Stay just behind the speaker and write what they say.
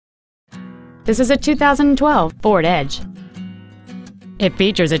This is a 2012 Ford Edge. It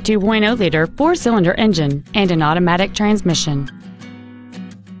features a 2.0-liter four-cylinder engine and an automatic transmission.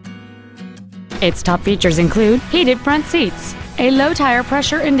 Its top features include heated front seats, a low tire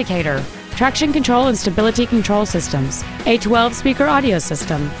pressure indicator, traction control and stability control systems, a 12-speaker audio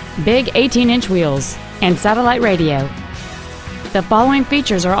system, big 18-inch wheels, and satellite radio. The following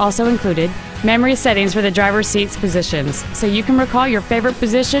features are also included: memory settings for the driver's seat's positions, so you can recall your favorite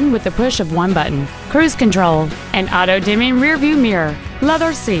position with the push of one button, cruise control, an auto-dimming rear-view mirror,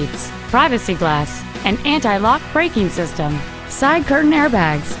 leather seats, privacy glass, an anti-lock braking system, side curtain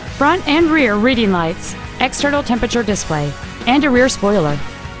airbags, front and rear reading lights, external temperature display, and a rear spoiler.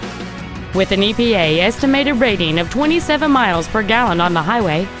 With an EPA estimated rating of 27 miles per gallon on the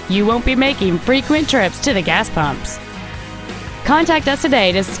highway, you won't be making frequent trips to the gas pumps. Contact us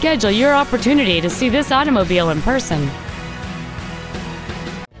today to schedule your opportunity to see this automobile in person.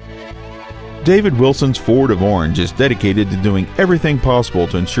 David Wilson's Ford of Orange is dedicated to doing everything possible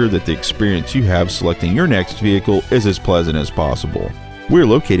to ensure that the experience you have selecting your next vehicle is as pleasant as possible. We're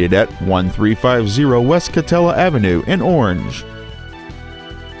located at 1350 West Katella Avenue in Orange.